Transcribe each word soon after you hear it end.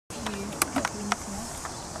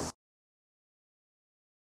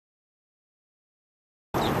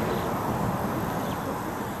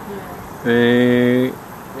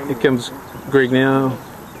And here comes Greg now,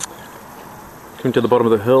 coming to the bottom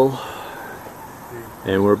of the hill,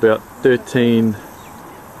 and we're about 13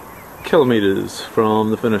 kilometres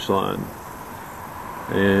from the finish line,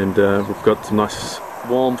 and we've got some nice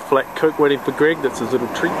warm flat coke waiting for Greg. That's his little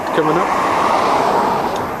treat coming up,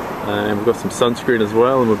 and we've got some sunscreen as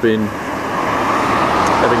well, and we've been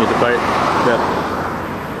having a debate about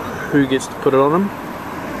who gets to put it on him.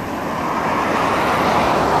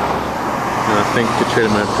 And I think Katrina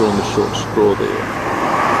may have drawn the short straw there.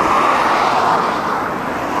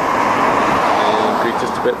 And Greg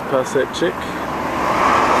just about to pass that check.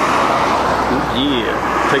 Ooh, yeah,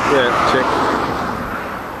 take that check.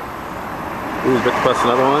 Ooh, he's about to pass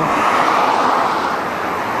another one.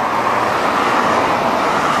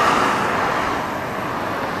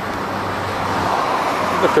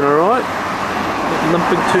 Looking alright. Not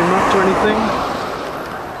limping too much or anything.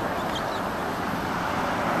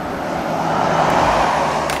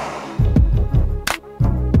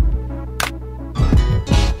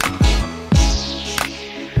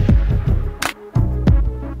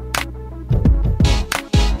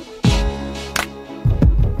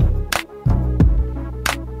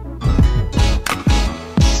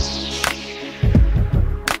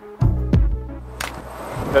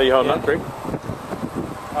 How are you holding up, Greg?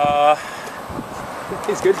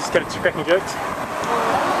 He's good, just got a cracking jokes.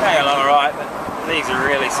 Going along alright, but legs are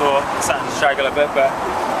really sore. I'm starting to struggle a bit, but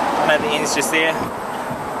I know the end's just there.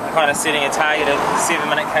 I'm kind of setting a target of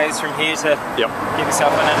 7-minute Ks from here to get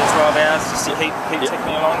myself in under 12 hours, just to keep ticking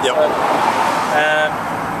me along. So,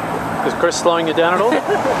 is Chris slowing you down at all? If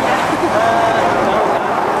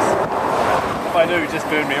I do, just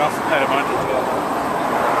burn me off. I don't mind it.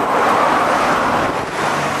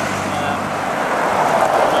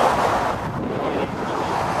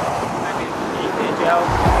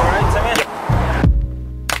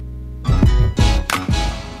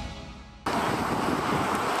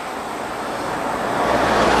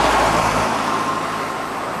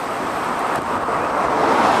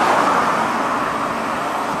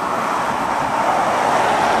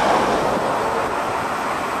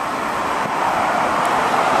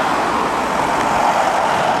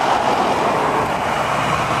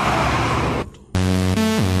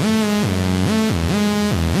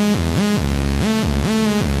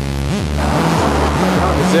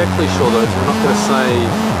 Exactly sure though, so we're not going to say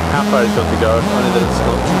how far he's got to go, only that it's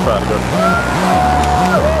not too far to go.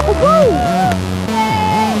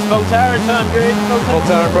 It's Voltaren time, Greg.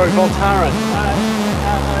 Voltaren, bro, Voltaren.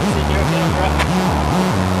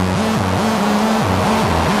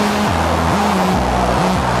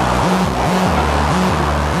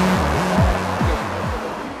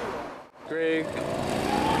 Greg,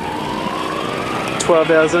 12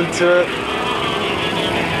 hours into it.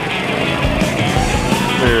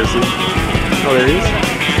 Where is he? Oh, there he is.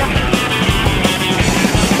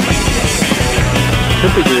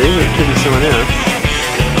 Could be Greg, it could be someone else.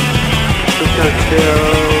 Just can't tell.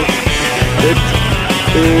 It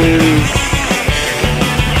is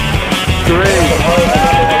Greg.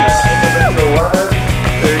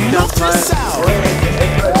 There he comes, mate.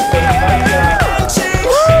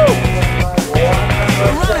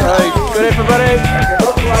 Hey, good everybody.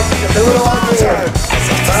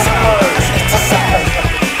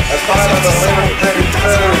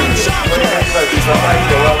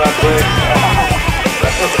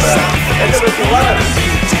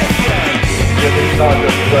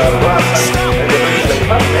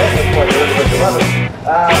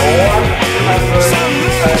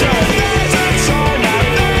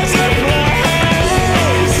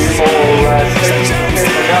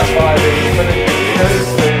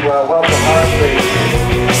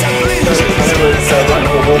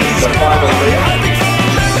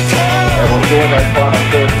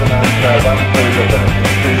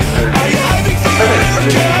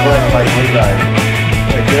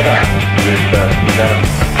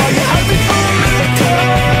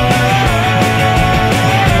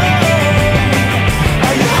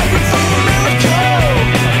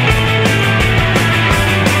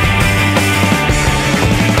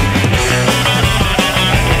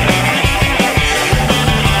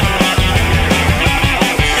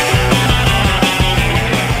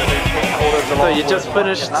 So you just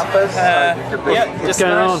finished? Yeah, just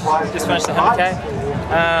finished the 100k.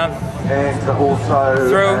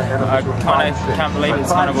 Through, I kind of can't believe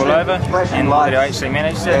it's kind of all over and that I actually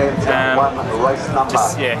managed it. Just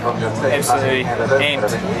absolutely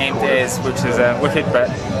amped as, which is wicked, but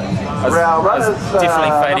I was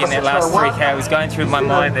definitely fading that last 3k. I was going through my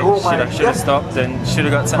mind that should have stopped and should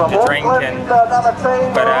have got something to drink,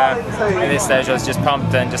 but at this stage I was just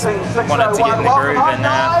pumped and just wanted to get in the groove, and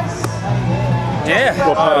Yeah.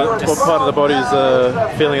 What part of the body's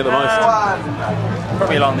feeling it the most?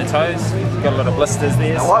 Probably along the toes. Got a lot of blisters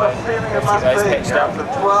there, so we'll keep those patched up.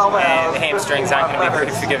 And the hamstrings aren't going to be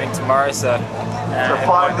very forgiving tomorrow, so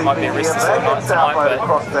it might be a restless night tonight,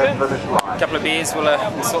 but a couple of beers,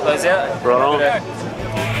 we'll sort those out. Right on.